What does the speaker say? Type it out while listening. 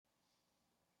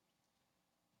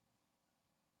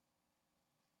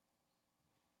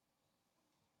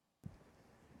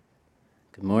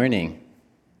Good morning.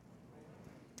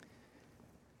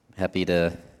 Happy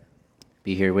to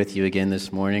be here with you again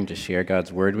this morning to share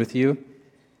God's Word with you.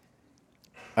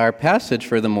 Our passage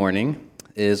for the morning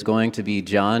is going to be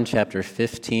John chapter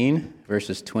 15,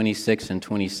 verses 26 and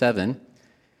 27.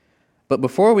 But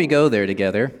before we go there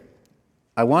together,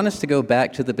 I want us to go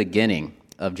back to the beginning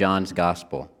of John's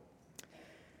Gospel.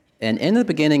 And in the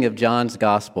beginning of John's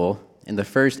Gospel, in the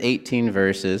first 18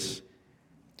 verses,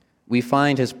 we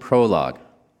find his prologue.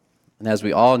 And as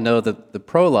we all know, the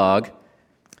prologue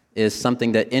is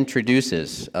something that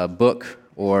introduces a book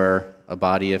or a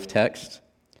body of text.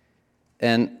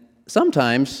 And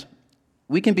sometimes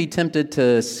we can be tempted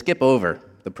to skip over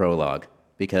the prologue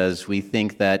because we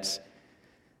think that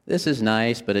this is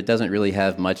nice, but it doesn't really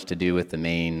have much to do with the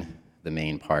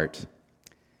main part.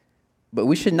 But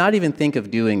we should not even think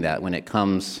of doing that when it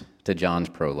comes to John's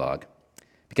prologue.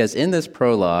 Because in this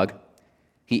prologue,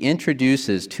 he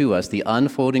introduces to us the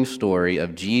unfolding story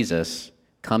of Jesus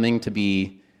coming to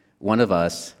be one of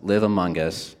us, live among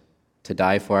us, to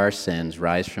die for our sins,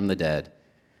 rise from the dead,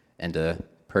 and to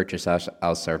purchase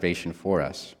our salvation for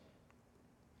us.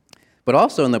 But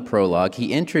also in the prologue,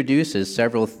 he introduces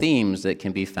several themes that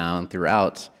can be found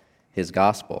throughout his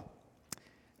gospel.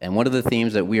 And one of the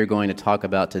themes that we are going to talk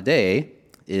about today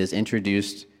is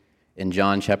introduced in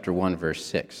John chapter 1, verse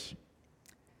 6.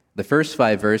 The first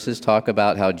 5 verses talk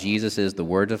about how Jesus is the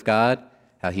Word of God,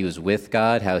 how he was with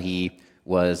God, how he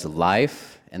was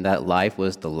life, and that life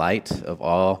was the light of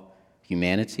all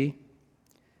humanity.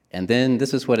 And then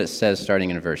this is what it says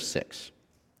starting in verse 6.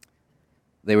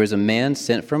 There was a man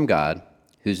sent from God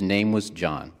whose name was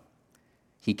John.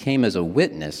 He came as a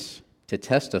witness to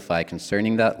testify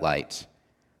concerning that light,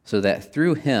 so that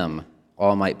through him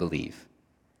all might believe.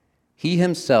 He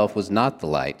himself was not the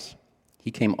light.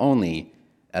 He came only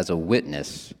as a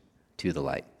witness to the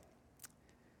light.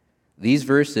 These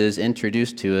verses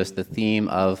introduce to us the theme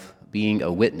of being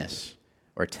a witness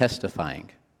or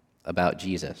testifying about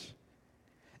Jesus.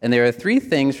 And there are 3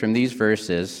 things from these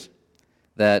verses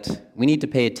that we need to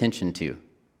pay attention to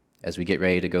as we get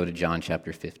ready to go to John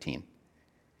chapter 15.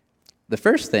 The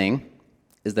first thing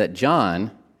is that John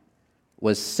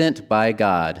was sent by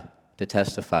God to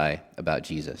testify about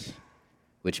Jesus,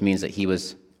 which means that he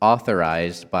was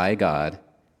authorized by God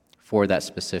for that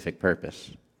specific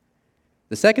purpose.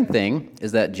 The second thing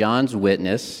is that John's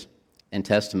witness and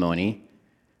testimony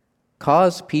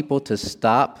caused people to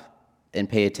stop and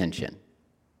pay attention.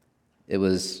 It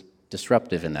was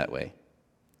disruptive in that way.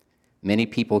 Many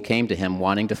people came to him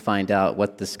wanting to find out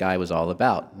what this guy was all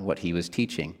about and what he was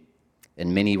teaching,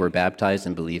 and many were baptized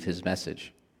and believed his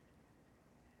message.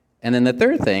 And then the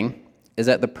third thing is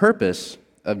that the purpose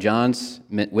of John's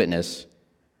witness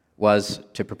was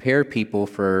to prepare people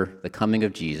for the coming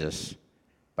of Jesus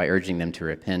by urging them to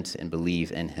repent and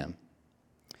believe in him.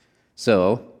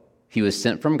 So, he was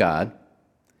sent from God.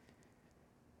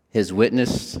 His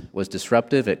witness was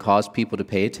disruptive. It caused people to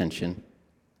pay attention.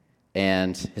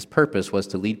 And his purpose was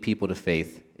to lead people to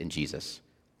faith in Jesus.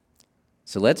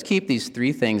 So let's keep these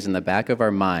 3 things in the back of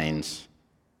our minds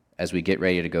as we get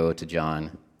ready to go to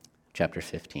John chapter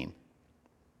 15.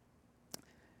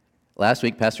 Last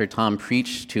week, Pastor Tom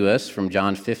preached to us from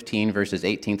John 15, verses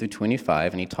 18 through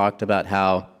 25, and he talked about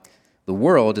how the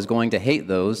world is going to hate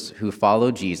those who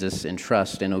follow Jesus in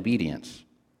trust and obedience.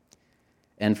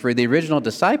 And for the original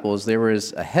disciples, there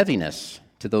was a heaviness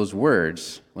to those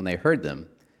words when they heard them,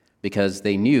 because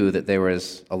they knew that there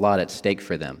was a lot at stake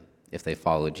for them if they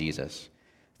followed Jesus.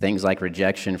 Things like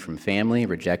rejection from family,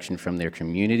 rejection from their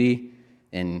community,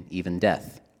 and even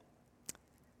death.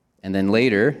 And then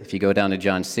later, if you go down to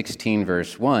John 16,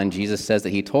 verse 1, Jesus says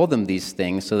that he told them these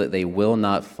things so that they will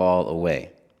not fall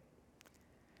away.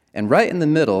 And right in the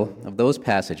middle of those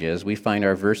passages, we find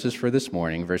our verses for this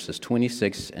morning, verses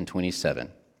 26 and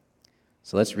 27.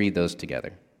 So let's read those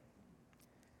together.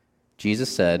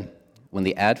 Jesus said, "When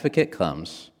the advocate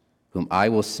comes, whom I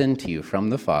will send to you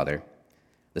from the Father,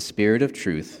 the Spirit of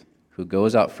truth, who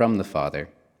goes out from the Father,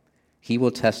 he will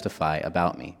testify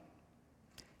about me.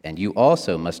 And you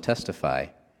also must testify,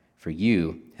 for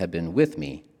you have been with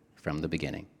me from the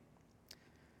beginning."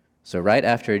 So right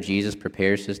after Jesus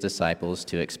prepares his disciples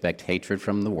to expect hatred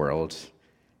from the world,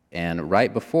 and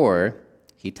right before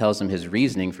he tells them his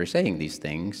reasoning for saying these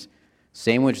things,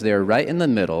 sandwiched there right in the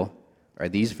middle are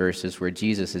these verses where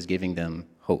Jesus is giving them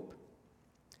hope.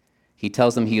 He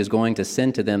tells them he is going to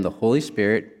send to them the Holy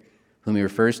Spirit, whom he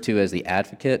refers to as the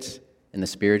advocate and the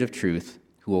Spirit of truth,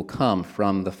 who will come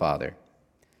from the Father.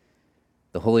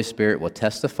 The Holy Spirit will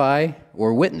testify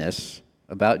or witness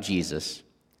about Jesus,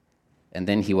 and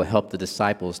then he will help the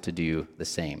disciples to do the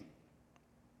same.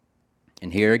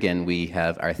 And here again, we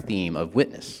have our theme of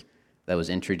witness that was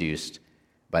introduced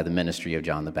by the ministry of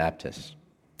John the Baptist.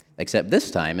 Except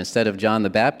this time, instead of John the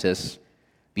Baptist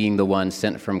being the one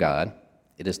sent from God,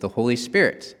 it is the Holy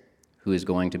Spirit who is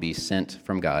going to be sent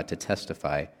from God to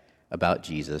testify about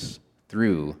Jesus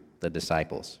through the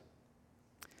disciples.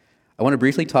 I want to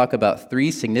briefly talk about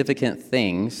three significant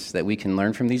things that we can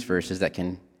learn from these verses that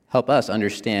can help us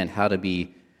understand how to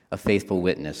be a faithful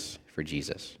witness for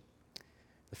Jesus.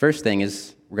 The first thing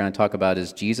we're going to talk about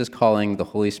is Jesus calling the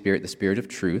Holy Spirit the Spirit of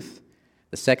truth.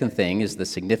 The second thing is the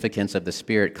significance of the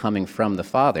Spirit coming from the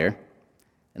Father.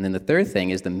 And then the third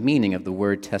thing is the meaning of the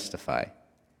word testify.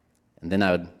 And then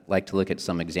I would like to look at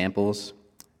some examples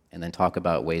and then talk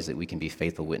about ways that we can be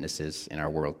faithful witnesses in our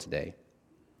world today.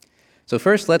 So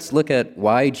first, let's look at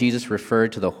why Jesus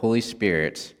referred to the Holy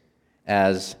Spirit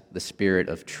as the Spirit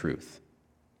of truth.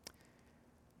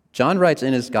 John writes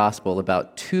in his gospel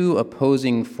about two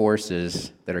opposing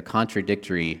forces that are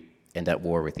contradictory and at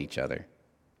war with each other: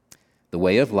 the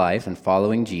way of life and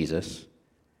following Jesus,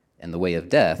 and the way of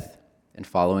death and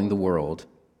following the world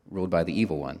ruled by the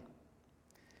evil one.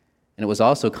 And it was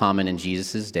also common in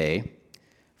Jesus' day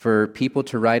for people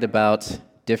to write about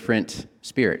different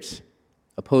spirits,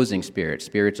 opposing spirits,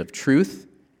 spirits of truth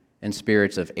and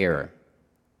spirits of error.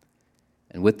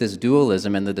 And with this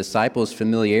dualism and the disciples'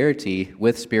 familiarity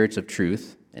with spirits of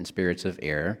truth and spirits of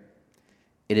error,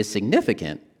 it is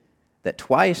significant that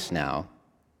twice now,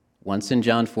 once in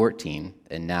John 14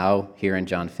 and now here in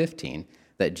John 15,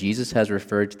 that Jesus has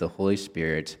referred to the Holy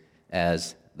Spirit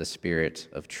as the Spirit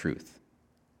of truth.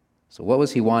 So what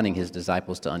was he wanting his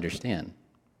disciples to understand?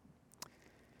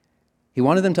 He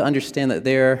wanted them to understand that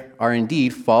there are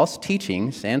indeed false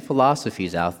teachings and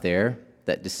philosophies out there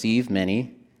that deceive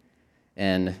many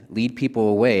and lead people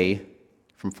away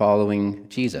from following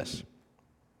Jesus.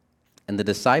 And the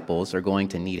disciples are going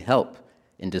to need help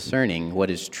in discerning what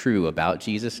is true about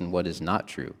Jesus and what is not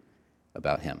true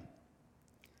about him.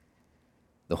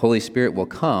 The Holy Spirit will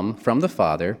come from the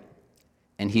Father,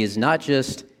 and he is not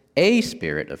just a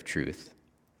Spirit of truth,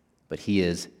 but he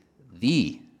is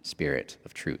the Spirit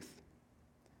of truth.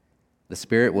 The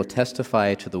Spirit will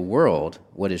testify to the world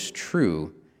what is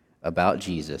true about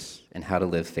Jesus and how to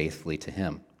live faithfully to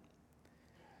him.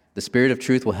 The Spirit of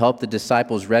truth will help the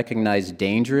disciples recognize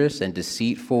dangerous and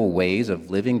deceitful ways of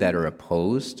living that are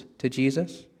opposed to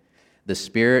Jesus. The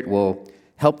Spirit will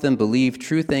help them believe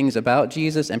true things about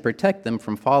Jesus and protect them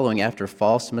from following after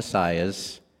false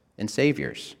messiahs and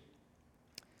saviors.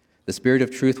 The Spirit of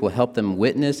truth will help them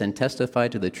witness and testify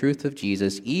to the truth of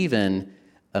Jesus even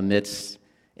amidst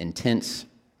intense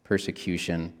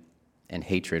persecution and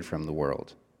hatred from the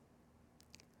world.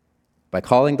 By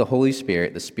calling the Holy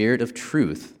Spirit the Spirit of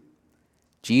truth,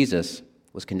 Jesus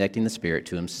was connecting the Spirit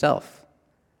to himself,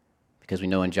 because we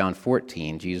know in John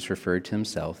 14, Jesus referred to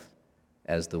himself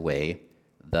as the way,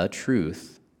 the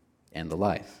truth, and the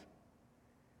life.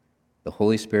 The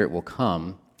Holy Spirit will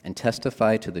come and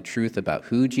testify to the truth about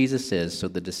who Jesus is, so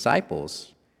the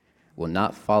disciples will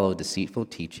not follow deceitful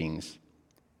teachings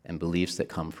and beliefs that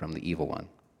come from the evil one.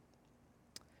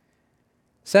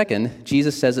 Second,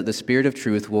 Jesus says that the Spirit of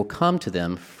truth will come to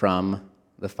them from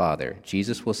the Father.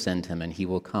 Jesus will send him, and he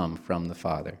will come from the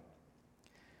Father.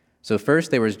 So first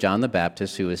there was John the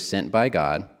Baptist, who was sent by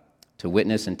God to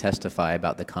witness and testify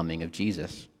about the coming of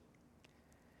Jesus.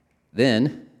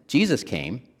 Then Jesus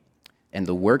came, and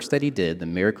the works that he did, the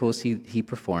miracles he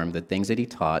performed, the things that he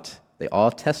taught, they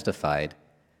all testified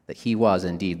that he was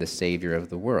indeed the Savior of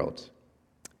the world.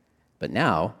 But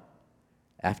now,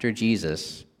 after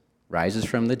Jesus rises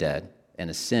from the dead and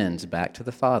ascends back to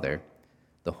the Father,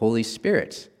 the Holy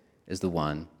Spirit is the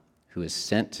one who is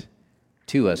sent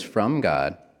to us from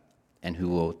God and who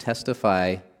will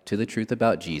testify to the truth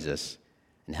about Jesus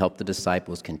and help the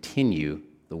disciples continue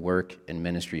the work and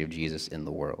ministry of Jesus in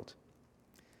the world.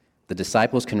 The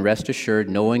disciples can rest assured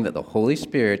knowing that the Holy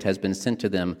Spirit has been sent to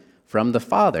them from the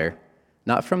Father,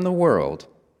 not from the world,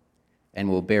 and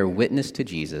will bear witness to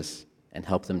Jesus and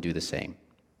help them do the same.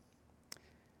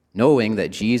 Knowing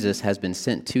that Jesus has been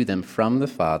sent to them from the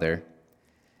Father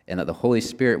and that the Holy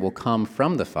Spirit will come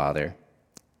from the Father,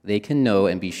 they can know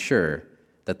and be sure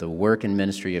that the work and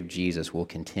ministry of Jesus will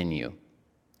continue.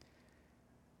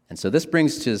 And so this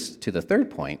brings us to the third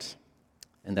point,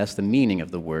 and that's the meaning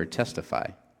of the word testify.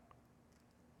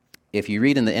 If you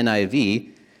read in the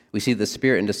NIV, we see the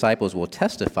Spirit and disciples will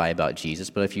testify about Jesus,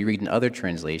 but if you read in other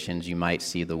translations, you might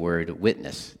see the word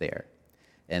witness there.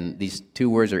 And these two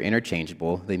words are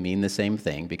interchangeable. They mean the same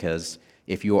thing, because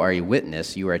if you are a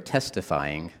witness, you are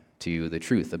testifying to the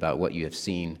truth about what you have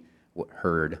seen,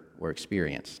 heard, or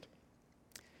experienced.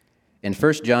 In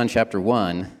 1 John chapter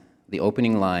 1, the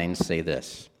opening lines say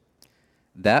this: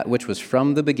 "That which was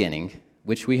from the beginning,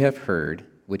 which we have heard,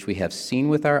 which we have seen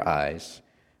with our eyes,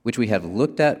 which we have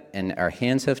looked at and our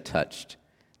hands have touched,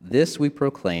 this we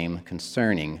proclaim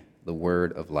concerning the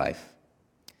word of life."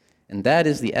 And that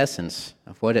is the essence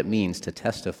of what it means to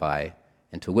testify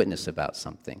and to witness about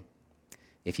something.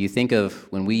 If you think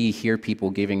of when we hear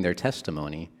people giving their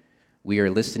testimony, we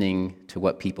are listening to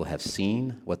what people have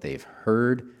seen, what they've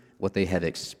heard, what they have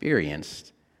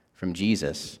experienced from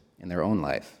Jesus in their own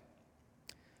life.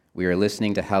 We are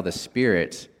listening to how the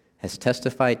Spirit has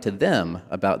testified to them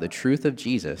about the truth of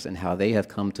Jesus and how they have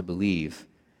come to believe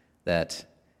that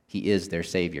he is their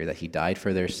Savior, that he died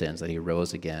for their sins, that he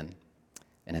rose again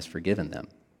and has forgiven them.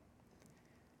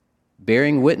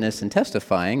 Bearing witness and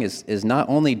testifying is not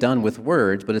only done with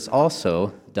words, but it's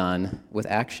also done with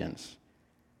actions.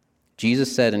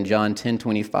 Jesus said in John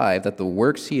 10:25 that the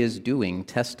works he is doing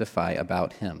testify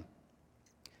about him.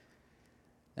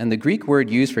 And the Greek word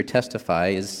used for testify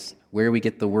is where we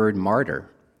get the word martyr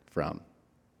from.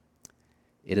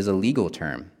 It is a legal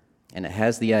term, and it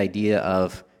has the idea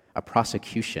of a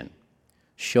prosecution,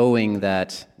 showing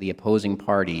that the opposing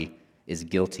party is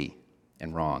guilty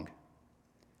and wrong.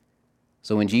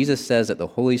 So when Jesus says that the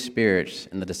Holy Spirit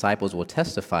and the disciples will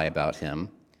testify about him,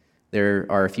 there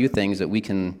are a few things that we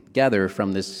can gather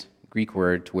from this Greek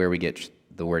word to where we get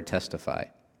the word testify.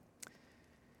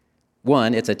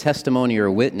 One, it's a testimony or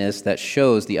a witness that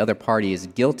shows the other party is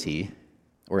guilty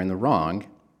or in the wrong.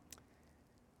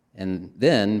 And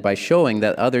then, by showing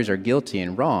that others are guilty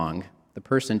and wrong, the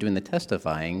person doing the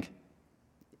testifying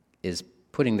is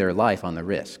putting their life on the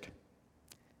risk.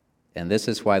 And this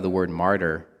is why the word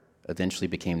martyr eventually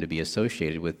became to be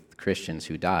associated with Christians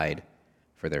who died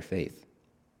for their faith.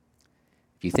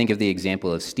 If you think of the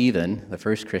example of Stephen, the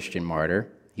first Christian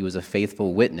martyr, he was a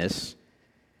faithful witness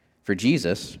for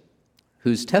Jesus,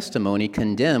 whose testimony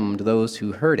condemned those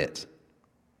who heard it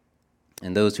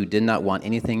and those who did not want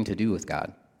anything to do with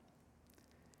God.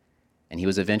 And he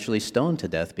was eventually stoned to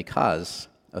death because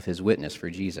of his witness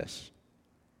for Jesus.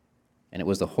 And it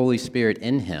was the Holy Spirit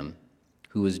in him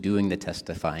who was doing the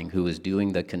testifying, who was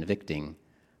doing the convicting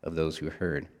of those who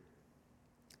heard.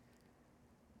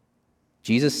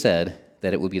 Jesus said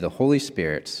that it will be the Holy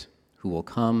Spirit who will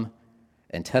come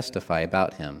and testify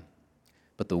about him.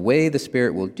 But the way the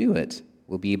Spirit will do it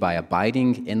will be by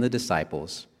abiding in the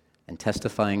disciples and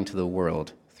testifying to the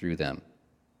world through them.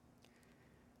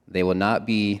 They will not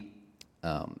be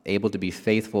able to be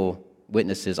faithful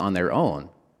witnesses on their own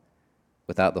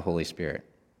without the Holy Spirit.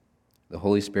 The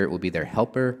Holy Spirit will be their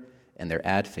helper and their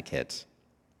advocate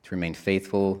to remain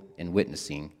faithful in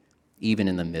witnessing, even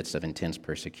in the midst of intense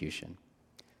persecution.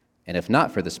 And if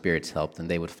not for the Spirit's help, then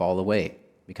they would fall away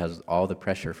because of all the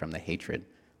pressure from the hatred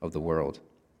of the world.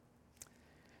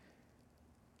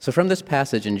 So from this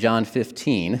passage in John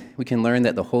 15, we can learn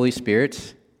that the Holy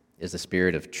Spirit is the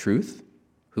Spirit of truth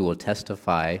who will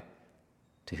testify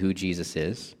to who Jesus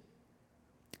is,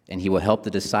 and he will help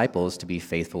the disciples to be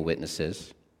faithful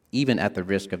witnesses, even at the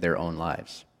risk of their own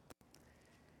lives.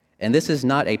 And this is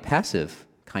not a passive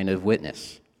kind of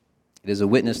witness. It is a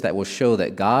witness that will show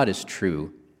that God is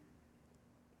true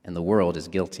and the world is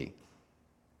guilty.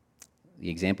 The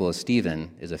example of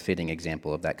Stephen is a fitting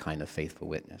example of that kind of faithful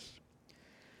witness.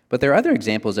 But there are other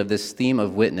examples of this theme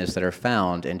of witness that are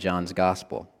found in John's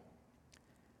gospel.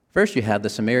 First, you have the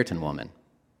Samaritan woman.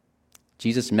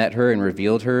 Jesus met her and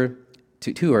revealed to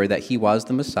her that he was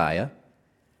the Messiah.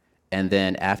 And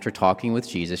then after talking with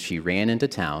Jesus, she ran into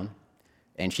town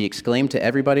and she exclaimed to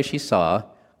everybody she saw,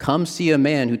 "Come see a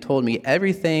man who told me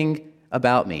everything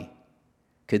about me.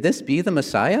 Could this be the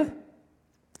Messiah?"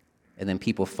 And then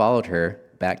people followed her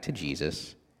back to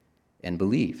Jesus and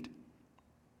believed.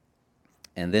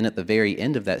 And then at the very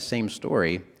end of that same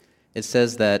story, it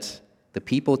says that the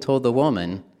people told the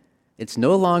woman, "It's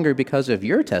no longer because of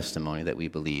your testimony that we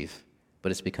believe,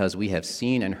 but it's because we have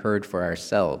seen and heard for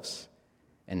ourselves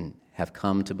and have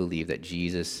come to believe that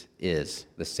Jesus is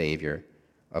the Savior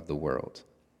of the world."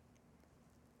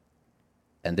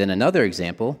 And then another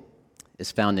example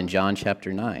is found in John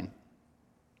chapter 9.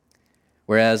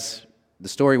 Whereas the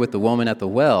story with the woman at the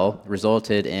well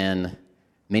resulted in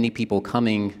many people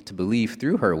coming to believe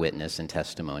through her witness and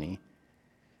testimony,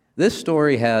 this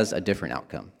story has a different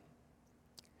outcome.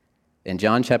 In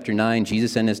John chapter 9,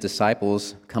 Jesus and his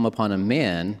disciples come upon a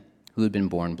man who had been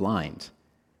born blind.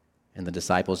 And the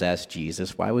disciples asked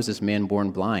Jesus, "Why was this man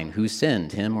born blind? Who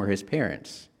sinned, him or his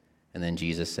parents?" And then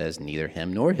Jesus says, "Neither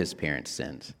him nor his parents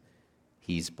sinned.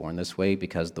 He's born this way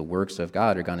because the works of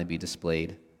God are going to be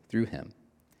displayed through him."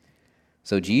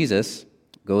 So Jesus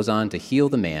goes on to heal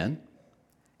the man,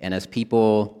 and as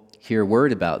people hear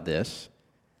word about this,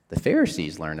 the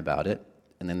Pharisees learn about it,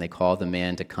 and then they call the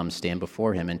man to come stand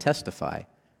before him and testify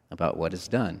about what is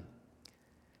done.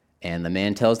 And the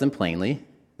man tells them plainly,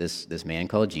 this man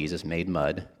called Jesus made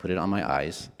mud, put it on my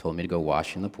eyes, told me to go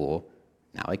wash in the pool.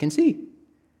 Now I can see.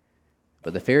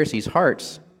 But the Pharisees'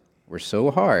 hearts were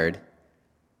so hard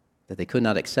that they could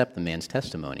not accept the man's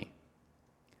testimony.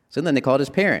 So then they called his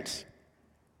parents,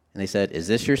 and they said, "Is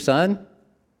this your son?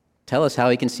 Tell us how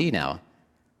he can see now."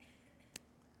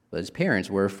 But his parents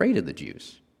were afraid of the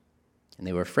Jews. And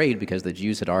they were afraid because the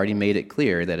Jews had already made it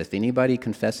clear that if anybody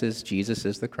confesses Jesus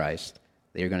is the Christ,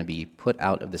 they are going to be put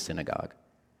out of the synagogue.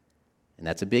 And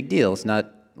that's a big deal. It's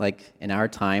not like in our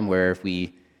time where if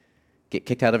we get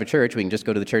kicked out of a church, we can just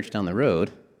go to the church down the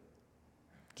road.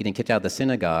 Getting kicked out of the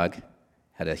synagogue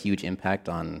had a huge impact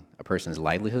on a person's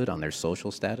livelihood, on their social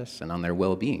status, and on their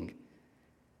well-being.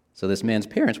 So this man's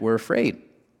parents were afraid.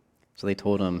 So they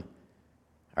told him,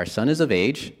 "Our son is of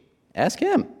age, ask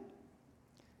him."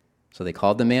 So they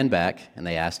called the man back, and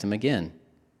they asked him again.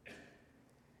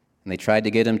 And they tried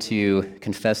to get him to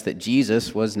confess that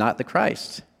Jesus was not the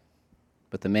Christ.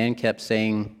 But the man kept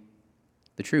saying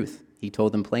the truth. He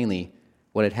told them plainly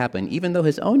what had happened, even though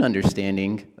his own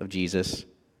understanding of Jesus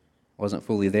wasn't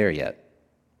fully there yet.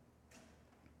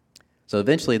 So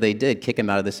eventually they did kick him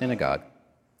out of the synagogue.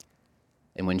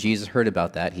 And when Jesus heard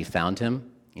about that, he found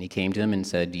him, and he came to him and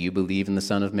said, "Do you believe in the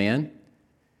Son of Man?"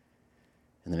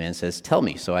 And the man says, "Tell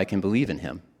me so I can believe in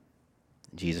him."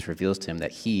 And Jesus reveals to him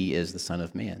that he is the Son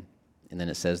of Man. And then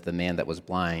it says the man that was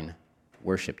blind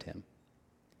worshiped him.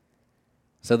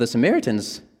 So the Samaritan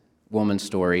woman's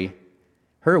story,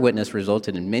 her witness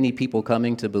resulted in many people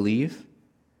coming to believe.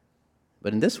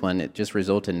 But in this one, it just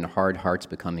resulted in hard hearts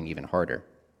becoming even harder.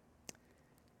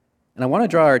 And I want to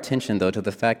draw our attention, though, to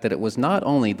the fact that it was not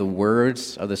only the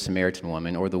words of the Samaritan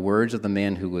woman or the words of the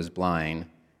man who was blind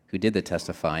who did the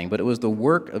testifying, but it was the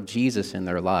work of Jesus in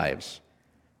their lives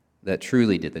that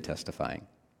truly did the testifying.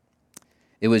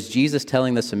 It was Jesus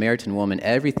telling the Samaritan woman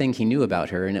everything he knew about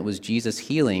her, and it was Jesus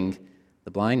healing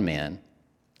the blind man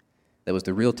that was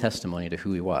the real testimony to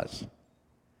who he was.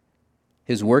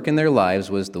 His work in their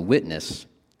lives was the witness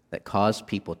that caused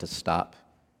people to stop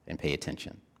and pay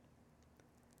attention.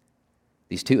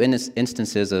 These two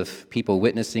instances of people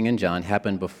witnessing in John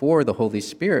happened before the Holy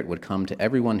Spirit would come to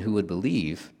everyone who would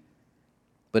believe.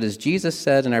 But as Jesus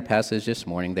said in our passage this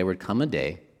morning, there would come a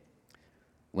day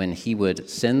when he would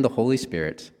send the Holy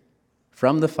Spirit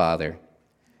from the Father,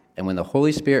 and when the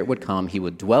Holy Spirit would come, he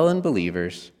would dwell in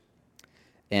believers,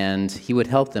 and he would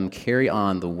help them carry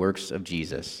on the works of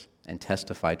Jesus and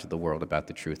testify to the world about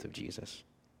the truth of Jesus.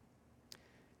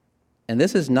 And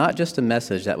this is not just a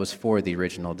message that was for the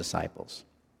original disciples.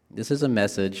 This is a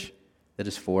message that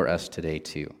is for us today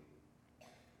too.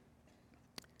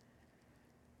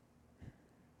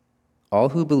 All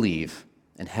who believe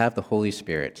and have the Holy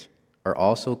Spirit are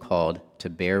also called to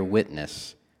bear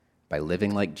witness by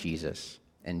living like Jesus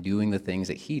and doing the things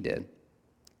that he did.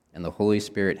 And the Holy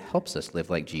Spirit helps us live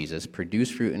like Jesus, produce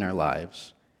fruit in our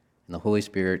lives, and the Holy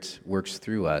Spirit works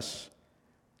through us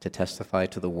to testify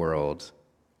to the world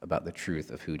about the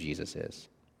truth of who Jesus is.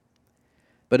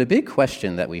 But a big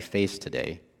question that we face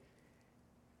today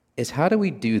is, how do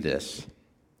we do this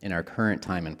in our current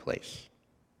time and place?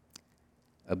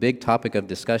 A big topic of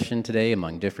discussion today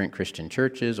among different Christian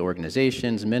churches,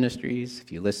 organizations, ministries,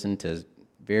 if you listen to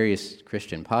various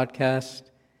Christian podcasts,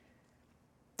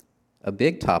 a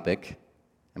big topic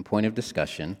and point of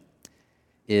discussion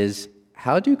is,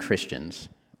 how do Christians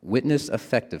witness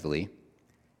effectively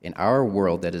in our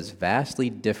world that is vastly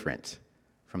different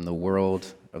from the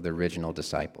world of the original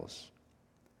disciples?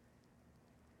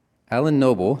 Alan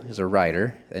Noble is a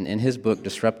writer, and in his book,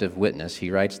 Disruptive Witness,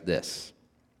 he writes this: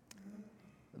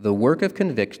 "The work of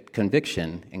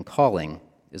conviction and calling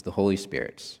is the Holy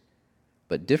Spirit's,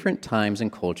 but different times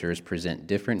and cultures present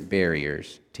different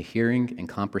barriers to hearing and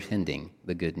comprehending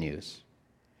the good news.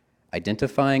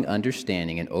 Identifying,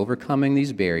 understanding, and overcoming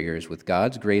these barriers with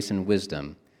God's grace and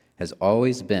wisdom has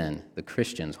always been the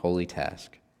Christian's holy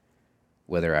task,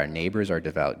 whether our neighbors are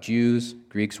devout Jews,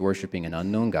 Greeks worshiping an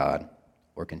unknown God,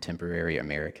 or contemporary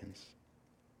Americans."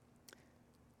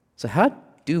 So how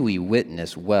do we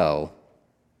witness well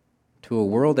to a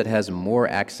world that has more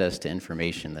access to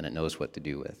information than it knows what to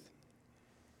do with?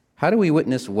 How do we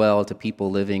witness well to people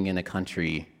living in a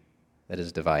country that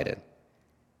is divided?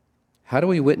 How do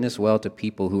we witness well to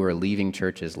people who are leaving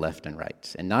churches left and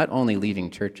right? And not only leaving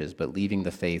churches, but leaving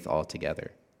the faith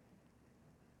altogether.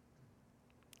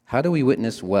 How do we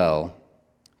witness well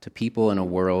to people in a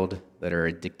world that are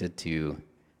addicted to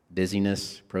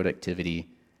busyness, productivity,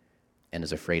 and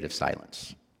is afraid of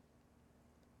silence?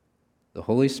 the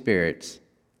Holy Spirit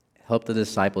helped the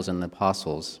disciples and the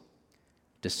apostles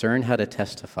discern how to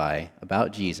testify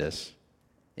about Jesus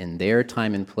in their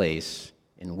time and place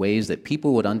in ways that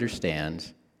people would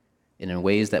understand and in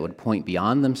ways that would point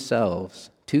beyond themselves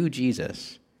to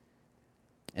Jesus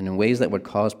and in ways that would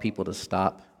cause people to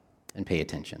stop and pay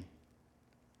attention.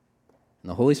 And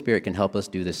the Holy Spirit can help us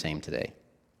do the same today.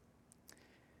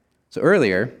 So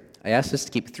earlier, I asked us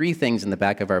to keep 3 things in the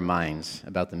back of our minds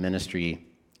about the ministry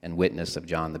and witness of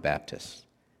John the Baptist.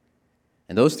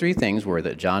 And those 3 things were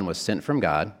that John was sent from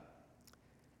God,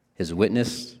 his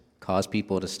witness caused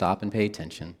people to stop and pay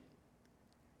attention,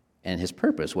 and his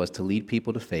purpose was to lead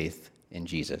people to faith in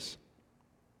Jesus.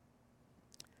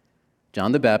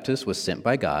 John the Baptist was sent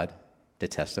by God to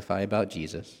testify about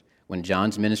Jesus. When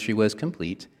John's ministry was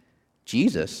complete,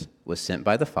 Jesus was sent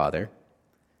by the Father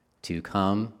to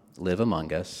come live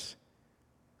among us,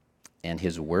 and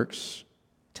his works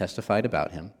testified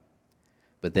about him.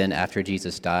 But then after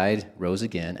Jesus died, rose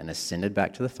again, and ascended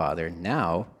back to the Father,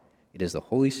 now it is the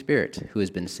Holy Spirit who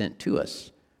has been sent to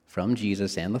us from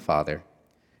Jesus and the Father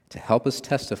to help us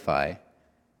testify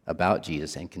about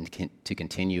Jesus and to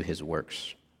continue his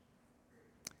works.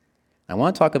 I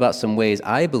want to talk about some ways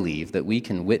I believe that we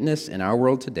can witness in our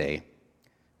world today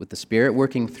with the Spirit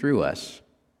working through us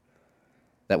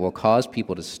that will cause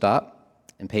people to stop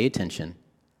and pay attention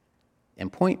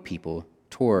and point people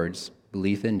towards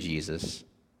belief in Jesus,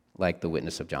 like the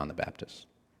witness of John the Baptist.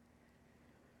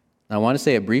 Now, I want to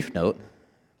say a brief note.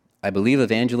 I believe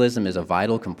evangelism is a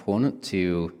vital component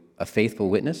to a faithful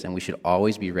witness, and we should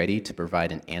always be ready to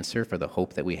provide an answer for the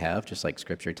hope that we have, just like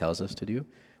Scripture tells us to do.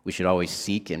 We should always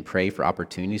seek and pray for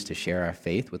opportunities to share our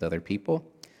faith with other people.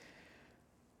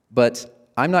 But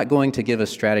I'm not going to give us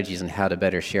strategies on how to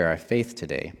better share our faith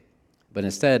today. But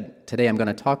instead, today I'm going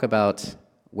to talk about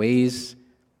ways,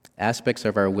 aspects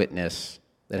of our witness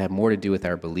that have more to do with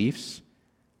our beliefs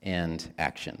and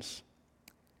actions,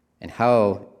 and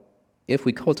how, if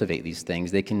we cultivate these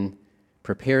things, they can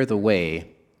prepare the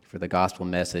way for the gospel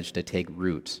message to take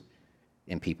root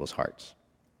in people's hearts.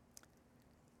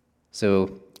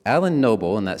 So Alan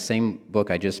Noble, in that same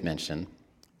book I just mentioned,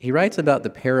 he writes about the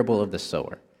parable of the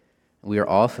sower. We are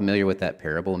all familiar with that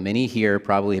parable. Many here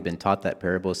probably have been taught that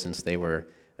parable since they were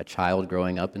a child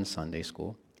growing up in Sunday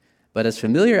school. But as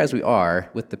familiar as we are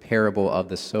with the parable of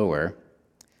the sower,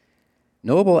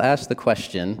 Noble asks the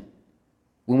question,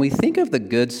 when we think of the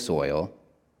good soil,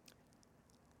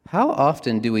 how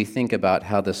often do we think about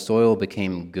how the soil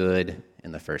became good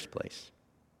in the first place?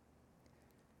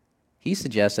 He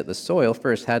suggests that the soil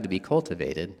first had to be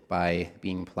cultivated by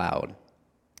being plowed.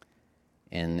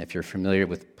 And if you're familiar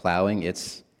with plowing,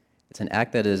 it's an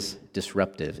act that is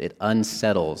disruptive. It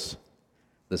unsettles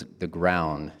the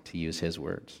ground, to use his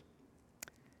words.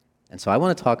 And so I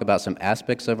want to talk about some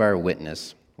aspects of our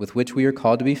witness with which we are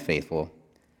called to be faithful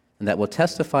and that will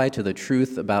testify to the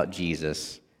truth about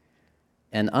Jesus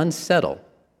and unsettle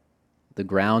the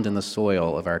ground and the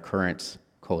soil of our current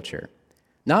culture.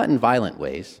 Not in violent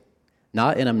ways,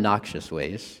 not in obnoxious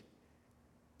ways,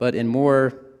 but in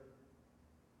more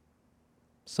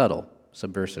subtle,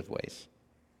 subversive ways.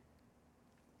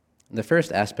 The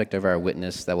first aspect of our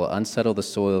witness that will unsettle the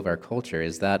soil of our culture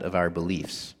is that of our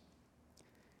beliefs.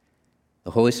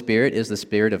 The Holy Spirit is the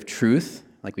Spirit of truth,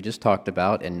 like we just talked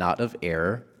about, and not of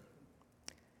error.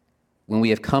 When we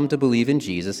have come to believe in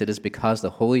Jesus, it is because the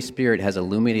Holy Spirit has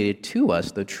illuminated to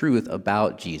us the truth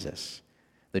about Jesus,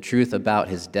 the truth about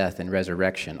his death and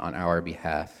resurrection on our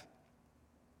behalf.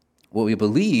 What we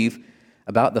believe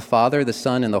about the Father, the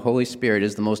Son, and the Holy Spirit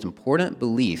is the most important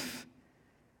belief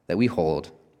that we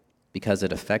hold because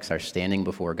it affects our standing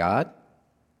before God,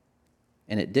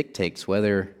 and it dictates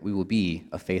whether we will be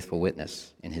a faithful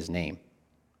witness in his name.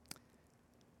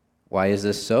 Why is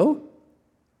this so?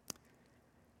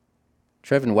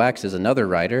 Trevin Wax is another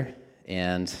writer,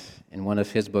 and in one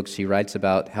of his books he writes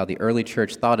about how the early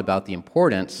church thought about the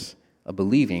importance of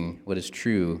believing what is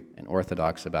true and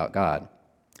orthodox about God.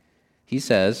 He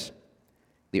says,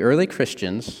 the early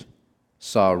Christians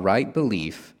saw right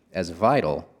belief as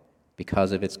vital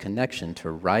because of its connection to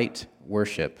right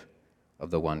worship of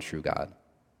the one true God.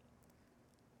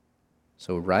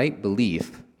 So right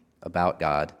belief about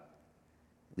God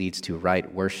leads to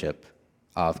right worship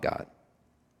of God.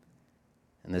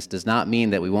 And this does not mean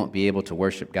that we won't be able to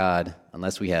worship God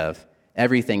unless we have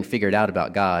everything figured out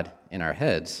about God in our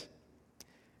heads.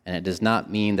 And it does not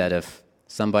mean that if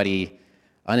somebody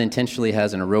unintentionally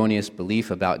has an erroneous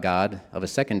belief about God of a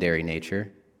secondary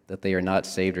nature, that they are not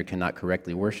saved or cannot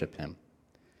correctly worship him.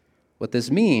 What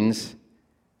this means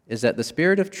is that the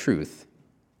Spirit of truth,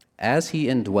 as he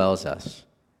indwells us,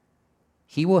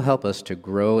 He will help us to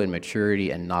grow in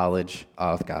maturity and knowledge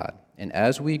of God. And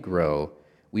as we grow,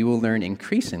 we will learn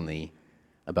increasingly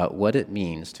about what it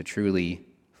means to truly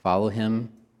follow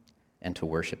him and to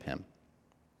worship him.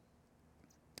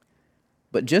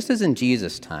 But just as in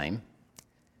Jesus' time,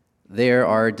 there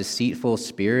are deceitful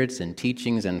spirits and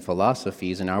teachings and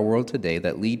philosophies in our world today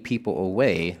that lead people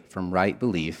away from right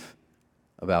belief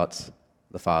about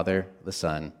the Father, the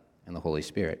Son, and the Holy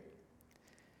Spirit.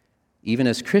 Even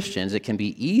as Christians, it can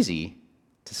be easy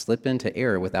to slip into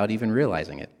error without even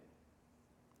realizing it.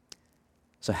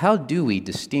 So how do we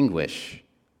distinguish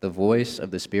the voice of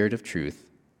the Spirit of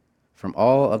truth from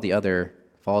all of the other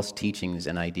false teachings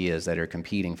and ideas that are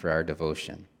competing for our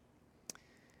devotion?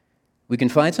 We can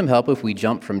find some help if we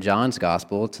jump from John's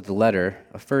Gospel to the letter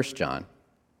of 1 John.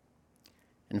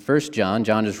 In 1 John,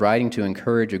 John is writing to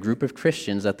encourage a group of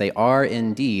Christians that they are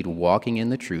indeed walking in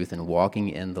the truth and walking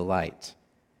in the light.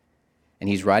 And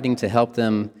he's writing to help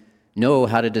them know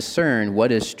how to discern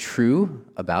what is true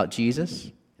about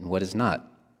Jesus and what is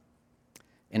not.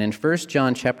 And in 1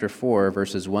 John chapter 4,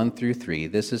 verses 1 through 3,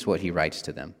 this is what he writes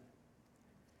to them.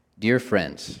 Dear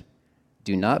friends,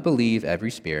 do not believe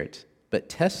every spirit, but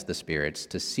test the spirits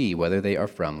to see whether they are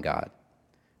from God,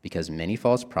 because many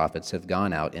false prophets have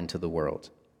gone out into the world.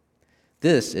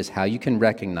 This is how you can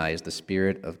recognize the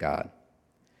Spirit of God.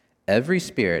 Every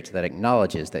spirit that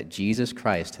acknowledges that Jesus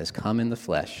Christ has come in the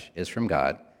flesh is from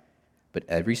God, but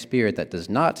every spirit that does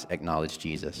not acknowledge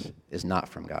Jesus is not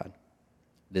from God.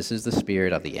 This is the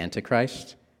spirit of the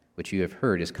Antichrist, which you have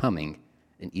heard is coming,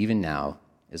 and even now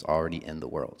is already in the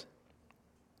world.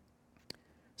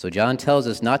 So John tells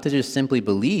us not to just simply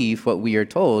believe what we are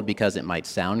told because it might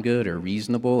sound good or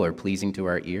reasonable or pleasing to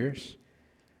our ears,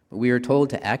 but we are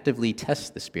told to actively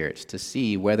test the spirits to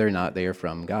see whether or not they are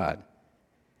from God.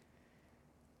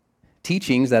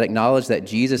 Teachings that acknowledge that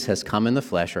Jesus has come in the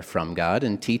flesh are from God,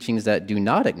 and teachings that do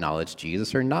not acknowledge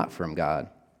Jesus are not from God.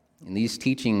 And these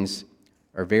teachings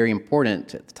are very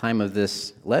important at the time of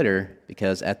this letter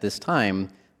because at this time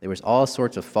there was all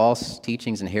sorts of false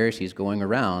teachings and heresies going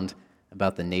around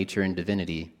about the nature and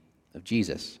divinity of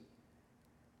Jesus.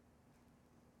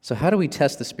 So how do we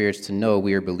test the spirits to know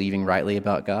we are believing rightly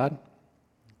about God?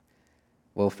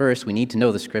 Well, first, we need to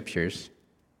know the Scriptures.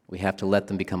 We have to let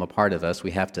them become a part of us.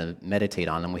 We have to meditate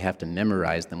on them. We have to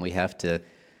memorize them. We have to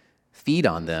feed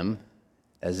on them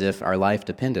as if our life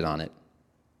depended on it.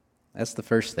 That's the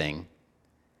first thing.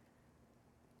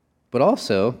 But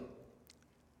also,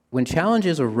 when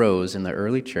challenges arose in the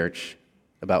early church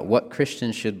about what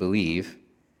Christians should believe,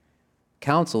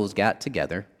 councils got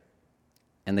together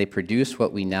and they produced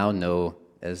what we now know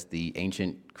as the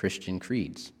ancient Christian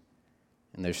creeds.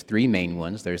 And there's three main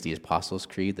ones. There's the Apostles'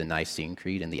 Creed, the Nicene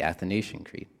Creed, and the Athanasian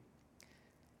Creed.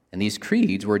 And these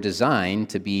creeds were designed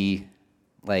to be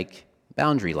like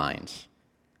boundary lines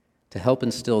to help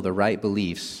instill the right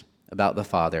beliefs about the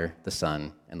Father, the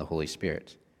Son, and the Holy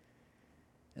Spirit.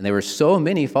 And there were so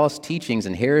many false teachings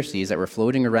and heresies that were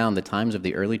floating around the times of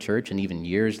the early church and even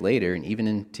years later and even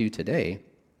into today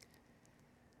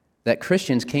that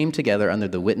Christians came together under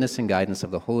the witness and guidance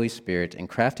of the Holy Spirit and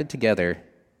crafted together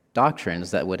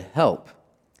doctrines that would help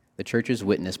the church's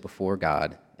witness before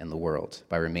God and the world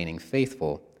by remaining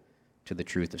faithful to the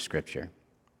truth of Scripture.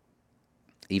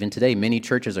 Even today, many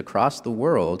churches across the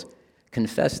world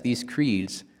confess these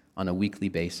creeds on a weekly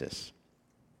basis.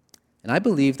 And I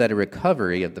believe that a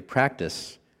recovery of the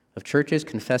practice of churches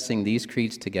confessing these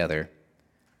creeds together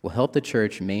will help the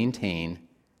church maintain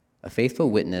a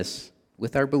faithful witness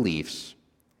with our beliefs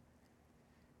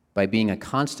by being a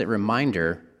constant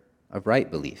reminder of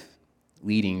right belief,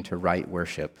 leading to right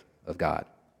worship of God.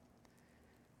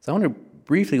 So I want to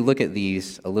briefly look at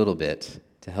these a little bit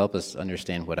to help us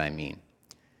understand what I mean.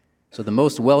 So the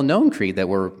most well-known creed that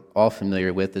we're all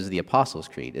familiar with is the Apostles'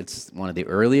 Creed. It's one of the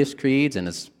earliest creeds, and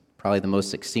it's probably the most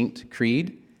succinct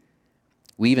creed.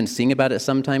 We even sing about it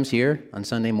sometimes here on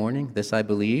Sunday morning, this I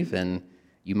believe, and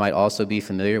you might also be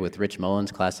familiar with Rich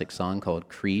Mullins' classic song called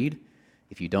Creed.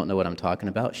 If you don't know what I'm talking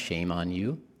about, shame on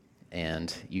you.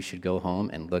 And you should go home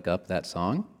and look up that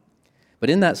song. But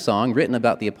in that song, written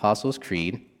about the Apostles'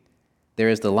 Creed, there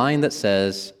is the line that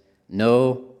says,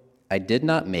 "No, I did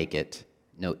not make it.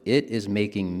 No, it is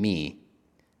making me.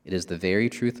 It is the very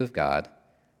truth of God,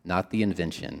 not the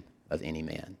invention of any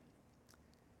man."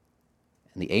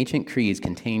 And the ancient creeds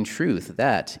contain truth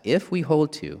that, if we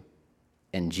hold to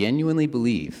and genuinely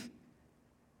believe,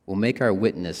 will make our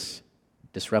witness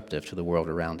disruptive to the world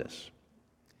around us.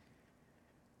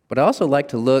 But I also like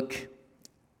to look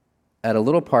at a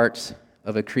little part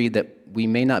of a creed that we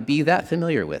may not be that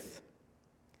familiar with.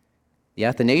 The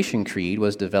Athanasian Creed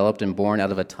was developed and born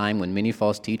out of a time when many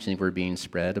false teachings were being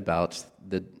spread about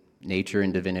the nature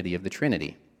and divinity of the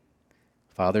Trinity,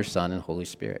 Father, Son, and Holy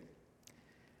Spirit.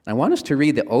 I want us to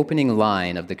read the opening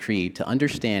line of the Creed to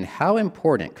understand how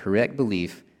important correct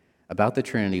belief about the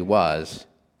Trinity was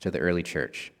to the early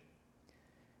church.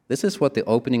 This is what the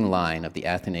opening line of the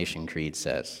Athanasian Creed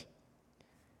says.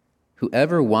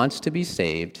 Whoever wants to be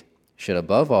saved should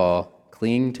above all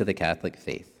cling to the Catholic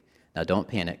faith. Now don't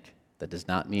panic. That does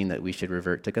not mean that we should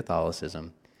revert to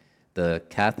Catholicism. The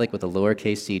Catholic with a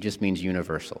lowercase c just means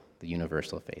universal, the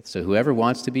universal faith. So whoever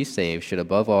wants to be saved should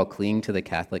above all cling to the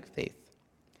Catholic faith.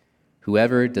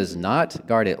 Whoever does not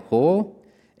guard it whole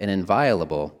and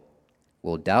inviolable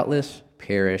will doubtless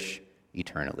perish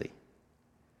eternally.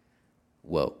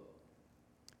 Whoa.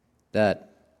 That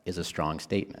is a strong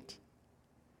statement.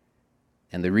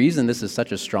 And the reason this is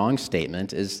such a strong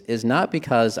statement is not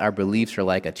because our beliefs are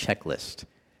like a checklist,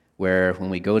 where when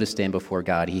we go to stand before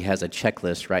God, he has a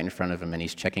checklist right in front of him, and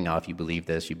he's checking off, you believe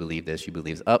this, you believe this, you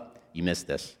believe this. Oh, you missed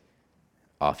this.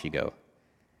 Off you go.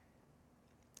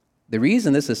 The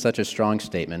reason this is such a strong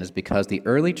statement is because the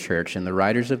early church and the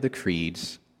writers of the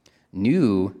creeds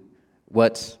knew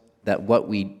that what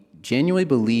we genuinely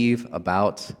believe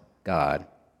about God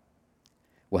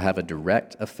will have a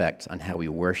direct effect on how we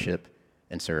worship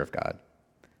and serve God,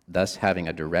 thus having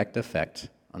a direct effect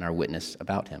on our witness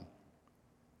about him.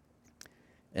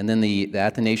 And then the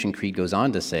Athanasian Creed goes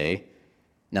on to say,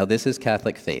 now this is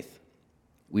Catholic faith.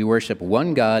 We worship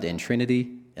one God in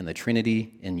Trinity and the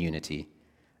Trinity in unity,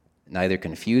 neither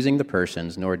confusing the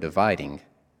persons nor dividing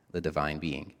the divine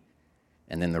being.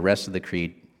 And then the rest of the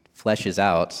creed fleshes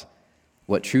out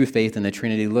what true faith in the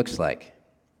Trinity looks like.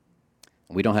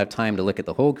 We don't have time to look at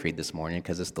the whole creed this morning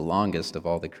because it's the longest of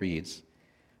all the creeds.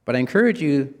 But I encourage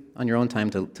you on your own time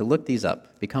to look these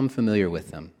up, become familiar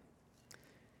with them.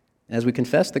 And as we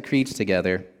confess the creeds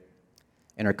together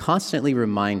and are constantly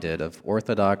reminded of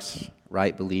orthodox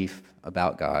right belief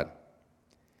about God,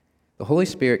 the Holy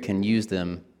Spirit can use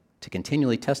them to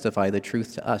continually testify the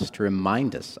truth to us, to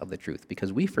remind us of the truth,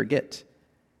 because we forget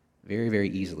very, very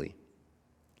easily.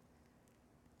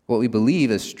 What we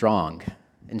believe is strong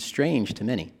and strange to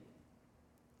many.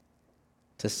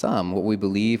 To some, what we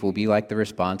believe will be like the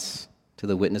response to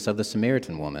the witness of the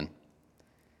Samaritan woman.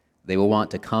 They will want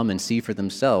to come and see for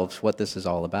themselves what this is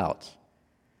all about.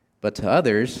 But to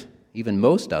others, even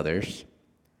most others,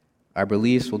 our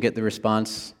beliefs will get the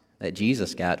response that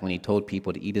Jesus got when he told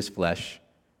people to eat his flesh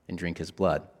and drink his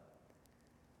blood.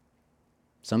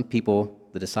 Some people,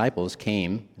 the disciples,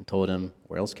 came and told him,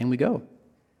 where else can we go?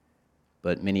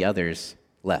 But many others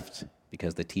left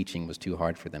because the teaching was too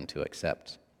hard for them to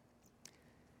accept.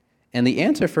 And the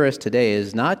answer for us today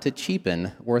is not to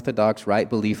cheapen orthodox right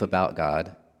belief about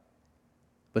God,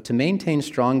 but to maintain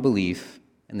strong belief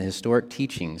in the historic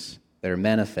teachings that are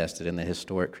manifested in the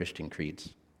historic Christian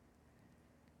creeds.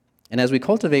 And as we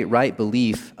cultivate right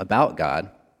belief about God,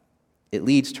 it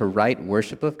leads to right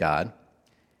worship of God.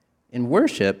 And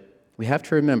worship, we have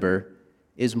to remember,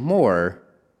 is more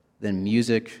than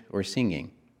music or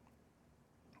singing.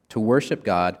 To worship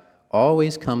God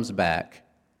always comes back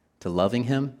to loving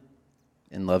him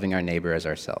and loving our neighbor as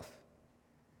ourselves.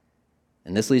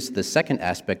 And this leads to the second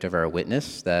aspect of our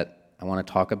witness that I want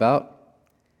to talk about.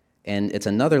 And it's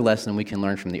another lesson we can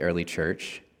learn from the early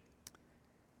church: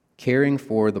 caring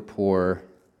for the poor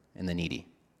and the needy.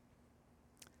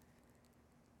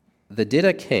 The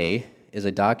Didache is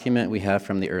a document we have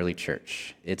from the early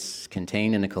church. It's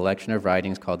contained in a collection of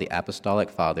writings called the Apostolic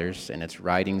Fathers, and it's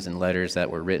writings and letters that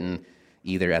were written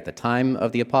either at the time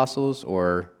of the apostles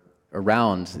or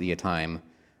around the time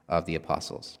of the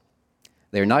apostles.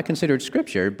 They're not considered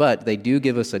scripture, but they do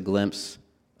give us a glimpse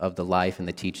of the life and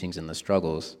the teachings and the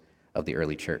struggles of the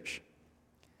early church.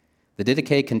 The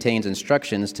Didache contains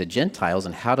instructions to Gentiles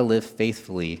on how to live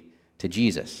faithfully to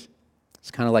Jesus. It's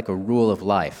kind of like a rule of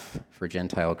life for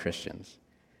Gentile Christians.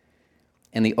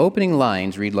 And the opening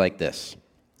lines read like this: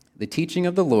 the teaching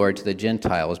of the Lord to the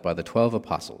Gentiles by the 12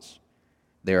 apostles.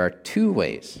 There are two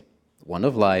ways, one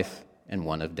of life and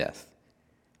one of death.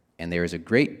 And there is a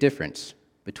great difference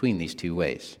between these two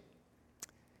ways.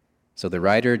 So the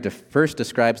writer first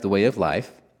describes the way of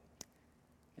life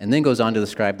and then goes on to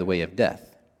describe the way of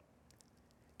death.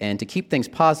 And to keep things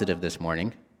positive this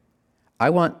morning,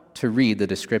 I want to read the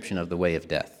description of the way of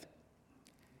death.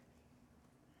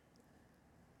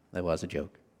 That was a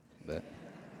joke, but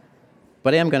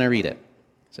I am going to read it.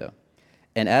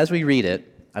 And as we read it,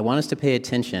 I want us to pay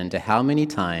attention to how many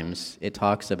times it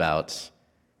talks about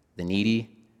the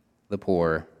needy, the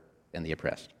poor, and the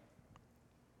oppressed.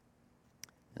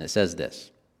 And it says this: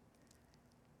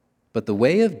 But the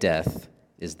way of death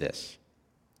is this.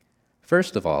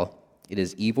 First of all, it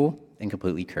is evil and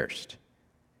completely cursed.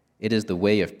 It is the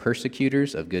way of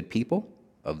persecutors of good people,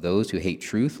 of those who hate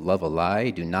truth, love a lie,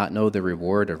 do not know the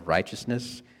reward of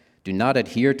righteousness, do not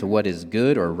adhere to what is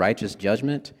good or righteous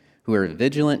judgment, who are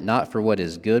vigilant not for what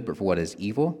is good but for what is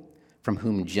evil, from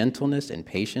whom gentleness and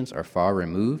patience are far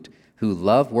removed, who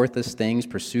love worthless things,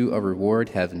 pursue a reward,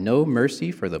 have no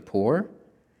mercy for the poor,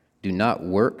 do not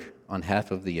work on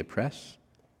behalf of the oppressed,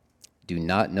 do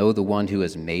not know the one who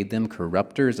has made them,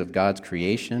 corrupters of God's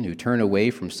creation, who turn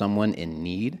away from someone in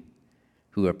need,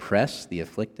 who oppress the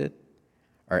afflicted,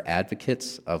 are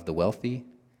advocates of the wealthy,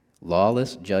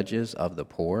 lawless judges of the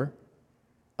poor,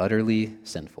 utterly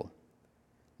sinful.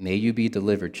 May you be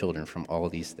delivered, children, from all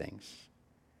these things.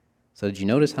 So did you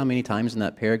notice how many times in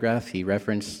that paragraph he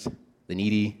referenced the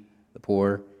needy, the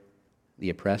poor, the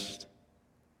oppressed,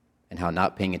 and how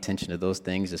not paying attention to those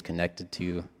things is connected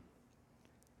to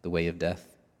the way of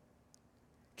death?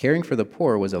 Caring for the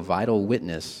poor was a vital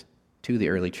witness to the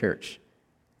early church.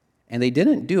 And they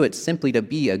didn't do it simply to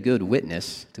be a good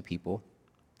witness to people.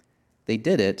 They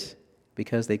did it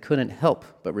because they couldn't help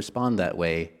but respond that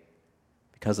way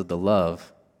because of the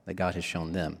love that God has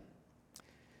shown them.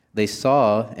 They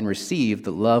saw and received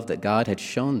the love that God had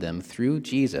shown them through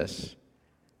Jesus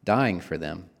dying for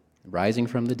them, rising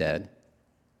from the dead,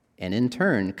 and in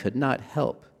turn could not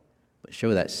help but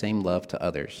show that same love to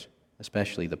others,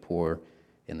 especially the poor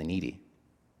and the needy.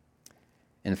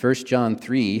 In 1 John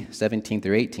 3, 17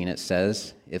 through 18, it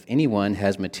says, "If anyone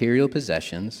has material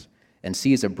possessions and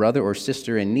sees a brother or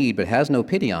sister in need but has no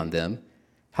pity on them,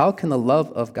 how can the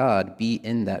love of God be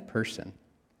in that person?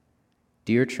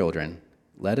 Dear children,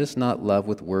 let us not love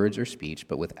with words or speech,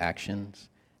 but with actions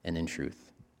and in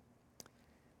truth."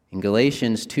 In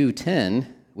Galatians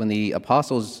 2:10, when the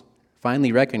apostles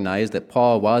finally recognized that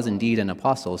Paul was indeed an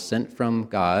apostle sent from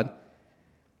God,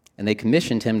 and they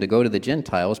commissioned him to go to the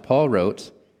Gentiles, Paul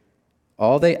wrote,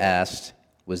 "All they asked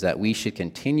was that we should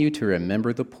continue to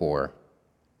remember the poor,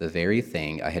 the very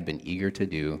thing I had been eager to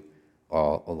do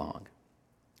all along."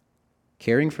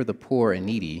 Caring for the poor and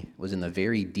needy was in the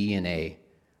very DNA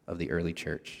of the early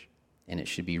church, and it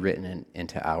should be written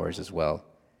into ours as well.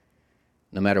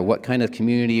 No matter what kind of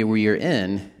community we are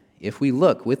in, if we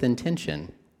look with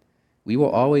intention, we will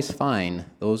always find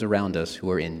those around us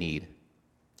who are in need.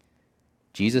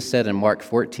 Jesus said in Mark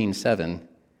 14:7,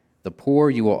 "The poor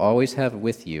you will always have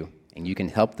with you, and you can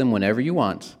help them whenever you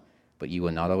want, but you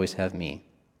will not always have me."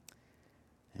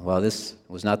 And while this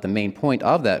was not the main point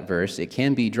of that verse, it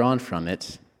can be drawn from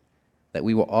it that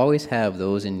we will always have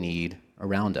those in need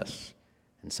around us.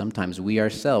 And sometimes we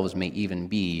ourselves may even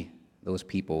be those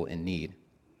people in need.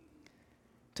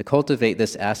 To cultivate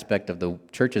this aspect of the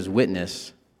church's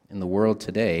witness in the world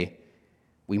today,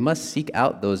 we must seek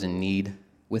out those in need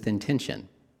with intention,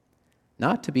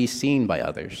 not to be seen by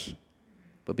others,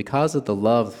 but because of the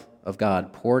love of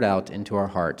God poured out into our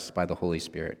hearts by the Holy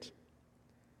Spirit.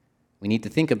 We need to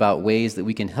think about ways that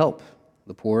we can help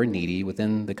the poor and needy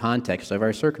within the context of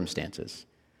our circumstances.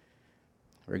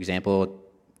 For example,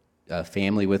 a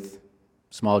family with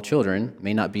small children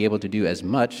may not be able to do as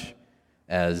much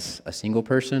as a single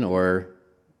person or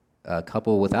a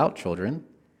couple without children,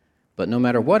 but no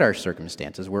matter what our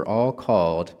circumstances, we're all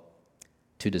called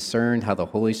to discern how the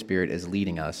Holy Spirit is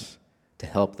leading us to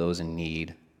help those in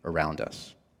need around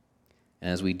us.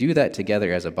 And as we do that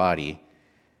together as a body,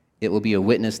 it will be a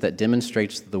witness that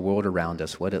demonstrates to the world around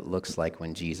us what it looks like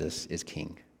when Jesus is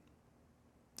King.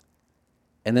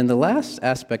 And then the last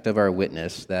aspect of our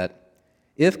witness that,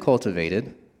 if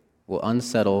cultivated, will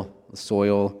unsettle the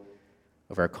soil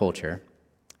of our culture,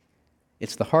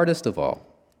 it's the hardest of all.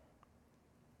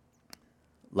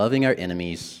 Loving our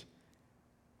enemies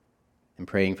and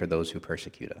praying for those who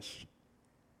persecute us.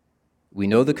 We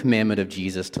know the commandment of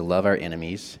Jesus to love our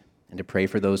enemies and to pray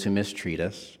for those who mistreat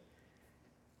us,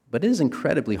 but it is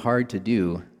incredibly hard to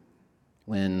do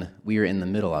when we are in the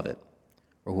middle of it,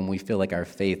 or when we feel like our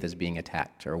faith is being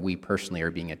attacked, or we personally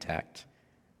are being attacked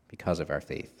because of our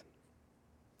faith.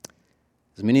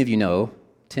 As many of you know,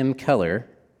 Tim Keller,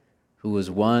 who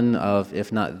was one of,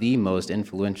 if not the most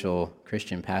influential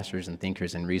Christian pastors and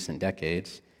thinkers in recent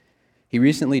decades, he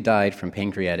recently died from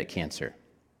pancreatic cancer.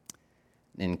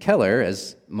 And Keller,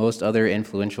 as most other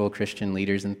influential Christian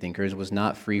leaders and thinkers, was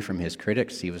not free from his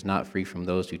critics. He was not free from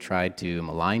those who tried to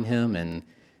malign him and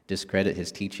discredit his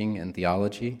teaching and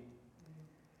theology.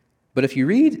 But if you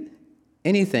read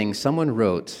anything someone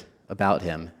wrote about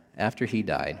him after he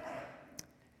died,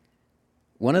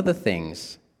 one of the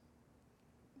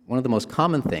most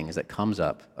common things that comes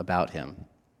up about him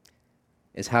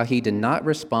is how he did not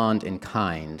respond in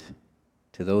kind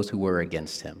to to those who were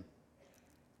against him.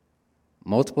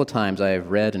 Multiple times I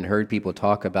have read and heard people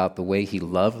talk about the way he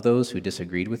loved those who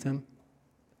disagreed with him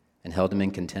and held him in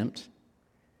contempt.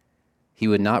 He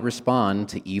would not respond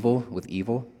to evil with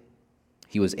evil.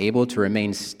 He was able to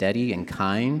remain steady and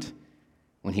kind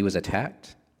when he was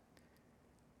attacked.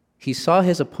 He saw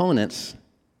his opponents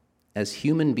as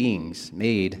human beings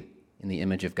made in the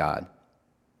image of God.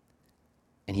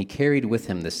 And he carried with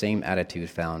him the same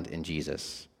attitude found in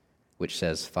Jesus, which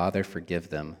says, "Father, forgive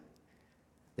them.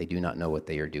 They do not know what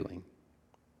they are doing."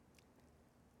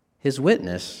 His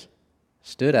witness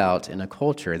stood out in a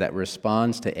culture that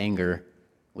responds to anger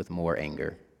with more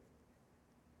anger.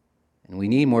 And we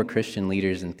need more Christian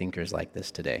leaders and thinkers like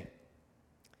this today.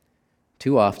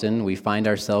 Too often, we find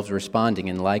ourselves responding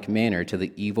in like manner to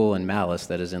the evil and malice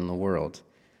that is in the world.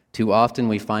 Too often,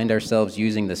 we find ourselves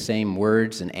using the same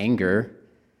words and anger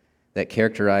that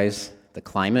characterize the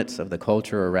climate of the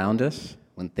culture around us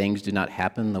when things do not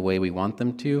happen the way we want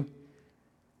them to,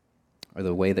 or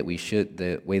the way that we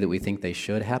think they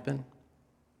should happen,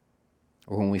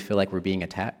 or when we feel like we're being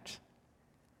attacked.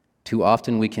 Too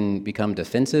often we can become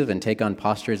defensive and take on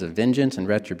postures of vengeance and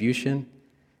retribution,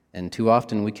 and too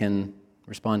often we can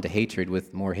respond to hatred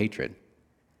with more hatred.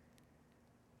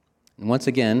 And once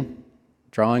again,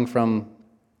 drawing from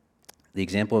the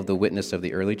example of the witness of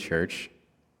the early church,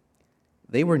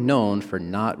 they were known for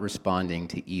not responding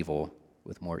to evil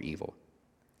with more evil.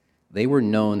 They were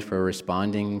known for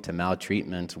responding to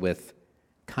maltreatment with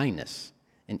kindness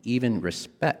and even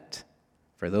respect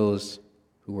for those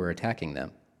who were attacking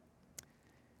them.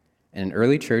 And an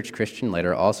early church Christian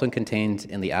letter, also contained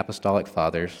in the Apostolic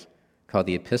Fathers, called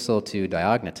the Epistle to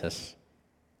Diognetus,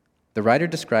 the writer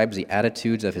describes the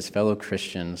attitudes of his fellow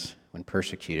Christians when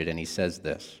persecuted, and he says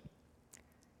this: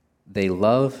 "They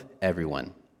love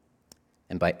everyone,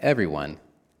 and by everyone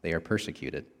they are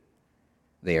persecuted.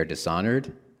 They are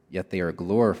dishonored, yet they are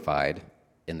glorified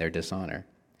in their dishonor.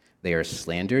 They are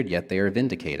slandered, yet they are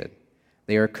vindicated.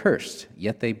 They are cursed,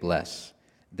 yet they bless.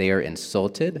 They are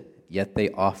insulted, yet they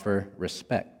offer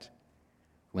respect.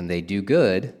 When they do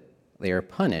good, they are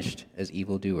punished as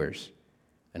evildoers.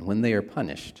 And when they are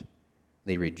punished,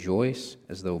 they rejoice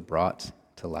as though brought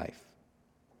to life."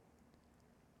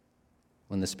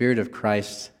 When the Spirit of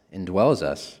Christ indwells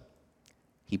us,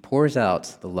 he pours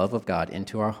out the love of God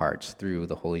into our hearts through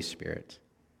the Holy Spirit.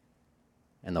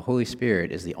 And the Holy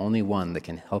Spirit is the only one that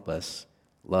can help us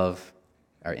love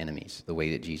our enemies the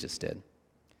way that Jesus did.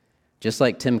 Just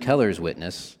like Tim Keller's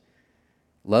witness,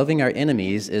 loving our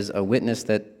enemies is a witness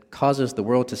that causes the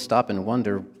world to stop and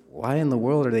wonder, why in the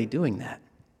world are they doing that?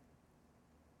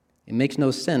 It makes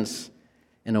no sense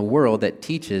in a world that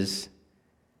teaches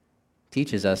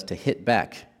us to hit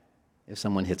back if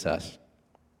someone hits us.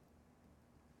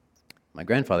 My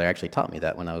grandfather actually taught me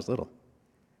that when I was little.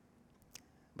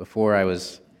 Before I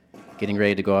was getting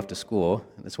ready to go off to school,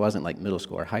 this wasn't like middle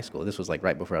school or high school, this was like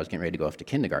right before I was getting ready to go off to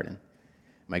kindergarten.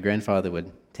 My grandfather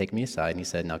would take me aside and he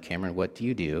said, "Now, Cameron, what do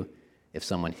you do if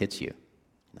someone hits you?"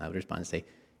 And I would respond and say,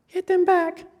 "Hit them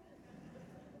back."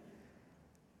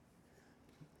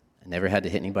 I never had to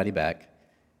hit anybody back,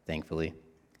 thankfully.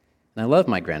 And I love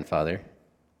my grandfather,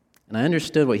 and I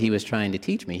understood what he was trying to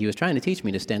teach me. He was trying to teach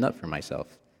me to stand up for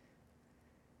myself.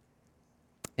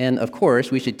 And of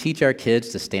course, we should teach our kids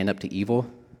to stand up to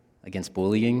evil, against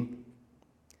bullying.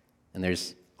 And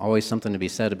there's always something to be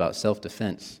said about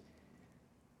self-defense.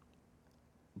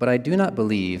 But I do not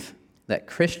believe that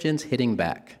Christians hitting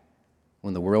back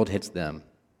when the world hits them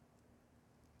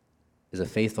is a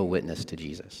faithful witness to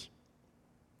Jesus.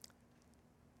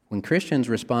 When Christians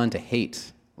respond to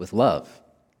hate with love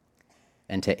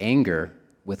and to anger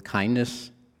with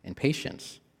kindness and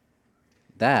patience,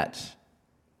 that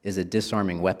is a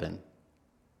disarming weapon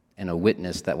and a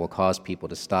witness that will cause people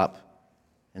to stop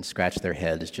and scratch their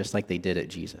heads just like they did at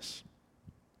Jesus.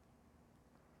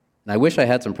 And I wish I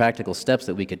had some practical steps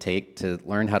that we could take to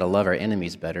learn how to love our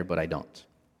enemies better, but I don't.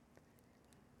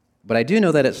 But I do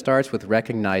know that it starts with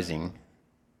recognizing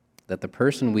that the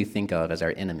person we think of as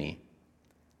our enemy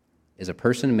is a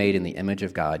person made in the image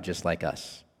of God just like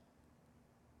us,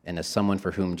 and as someone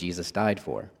for whom Jesus died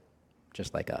for,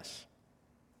 just like us.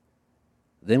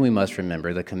 Then we must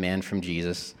remember the command from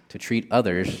Jesus to treat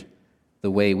others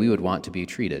the way we would want to be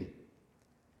treated.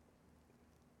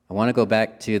 I want to go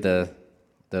back to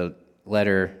the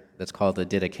letter that's called the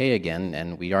Didache again,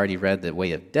 and we already read the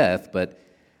way of death, but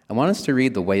I want us to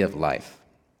read the way of life.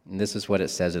 And this is what it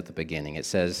says at the beginning. It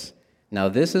says, "Now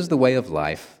this is the way of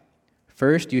life.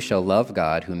 First, you shall love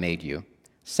God who made you.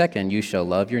 Second, you shall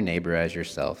love your neighbor as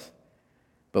yourself.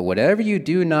 But whatever you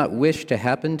do not wish to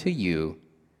happen to you,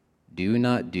 do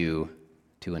not do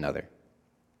to another."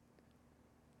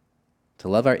 to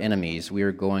love our enemies, we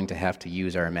are going to have to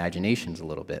use our imaginations a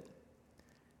little bit.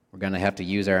 We're going to have to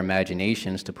use our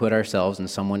imaginations to put ourselves in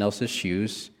someone else's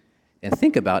shoes and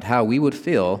think about how we would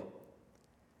feel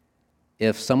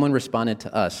if someone responded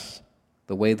to us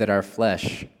the way that our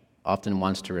flesh often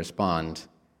wants to respond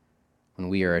when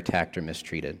we are attacked or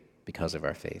mistreated because of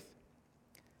our faith.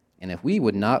 And if we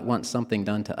would not want something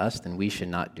done to us, then we should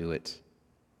not do it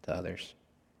to others.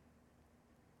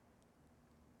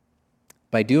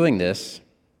 By doing this,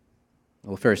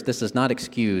 well, first, this does not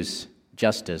excuse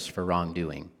justice for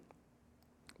wrongdoing.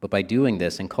 But by doing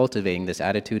this and cultivating this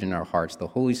attitude in our hearts, the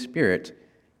Holy Spirit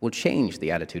will change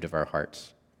the attitude of our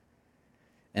hearts.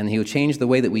 And He will change the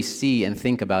way that we see and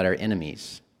think about our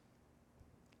enemies.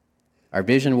 Our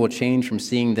vision will change from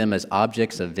seeing them as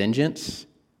objects of vengeance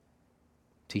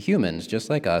to humans just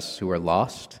like us who are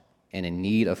lost and in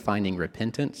need of finding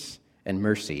repentance and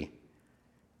mercy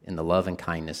in the love and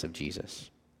kindness of Jesus.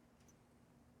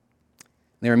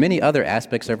 There are many other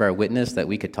aspects of our witness that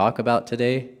we could talk about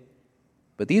today,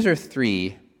 but these are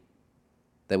three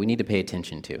that we need to pay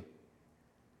attention to.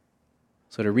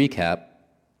 So to recap,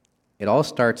 it all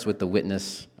starts with the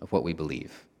witness of what we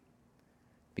believe,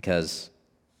 because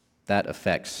that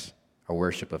affects our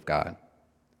worship of God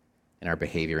and our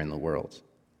behavior in the world.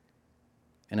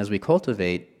 And as we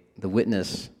cultivate the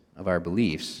witness of our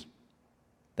beliefs,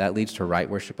 that leads to right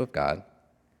worship of God,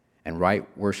 and right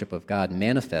worship of God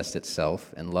manifests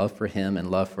itself in love for Him and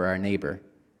love for our neighbor,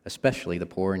 especially the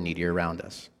poor and needy around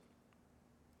us.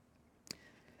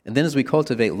 And then as we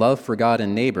cultivate love for God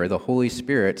and neighbor, the Holy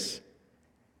Spirit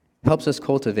helps us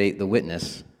cultivate the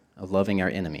witness of loving our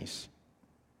enemies.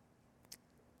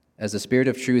 As the Spirit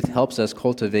of truth helps us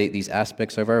cultivate these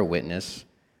aspects of our witness,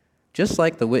 just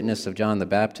like the witness of John the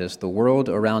Baptist, the world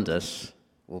around us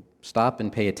will stop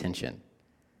and pay attention.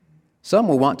 Some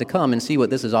will want to come and see what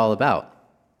this is all about,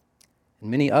 and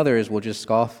many others will just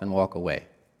scoff and walk away.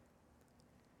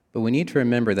 But we need to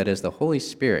remember that it's the Holy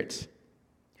Spirit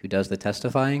who does the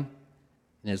testifying,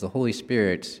 and it's the Holy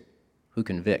Spirit who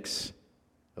convicts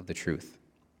of the truth.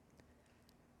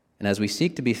 And as we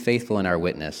seek to be faithful in our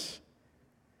witness,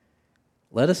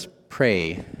 let us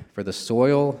pray for the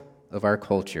soil of our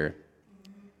culture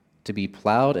to be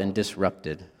plowed and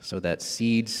disrupted so that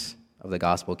seeds of the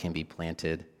gospel can be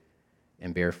planted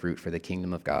and bear fruit for the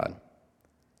kingdom of God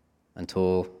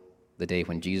until the day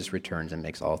when Jesus returns and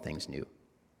makes all things new.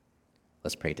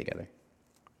 Let's pray together.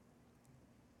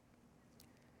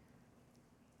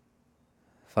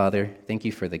 Father, thank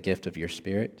you for the gift of your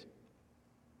Spirit.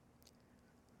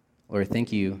 Lord,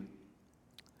 thank you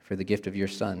for the gift of your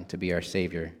Son to be our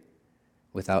Savior.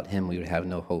 Without him, we would have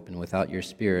no hope, and without your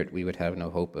Spirit, we would have no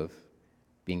hope of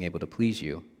being able to please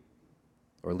you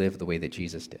or live the way that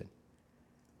Jesus did.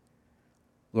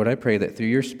 Lord, I pray that through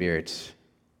your Spirit,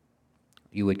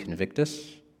 you would convict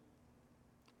us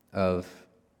of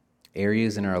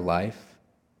areas in our life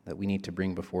that we need to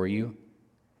bring before you.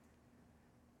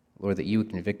 Lord, that you would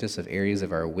convict us of areas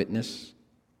of our witness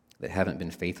that haven't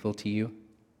been faithful to you.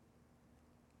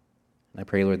 And I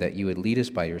pray, Lord, that you would lead us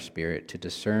by your Spirit to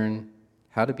discern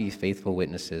how to be faithful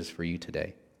witnesses for you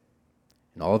today.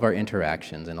 In all of our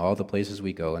interactions, in all the places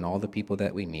we go, and all the people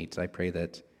that we meet, I pray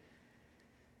that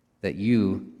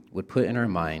you would put in our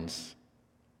minds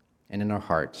and in our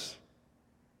hearts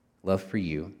love for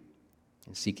you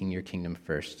and seeking your kingdom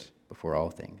first before all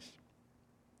things.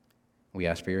 We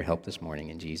ask for your help this morning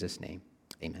in Jesus' name.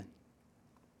 Amen.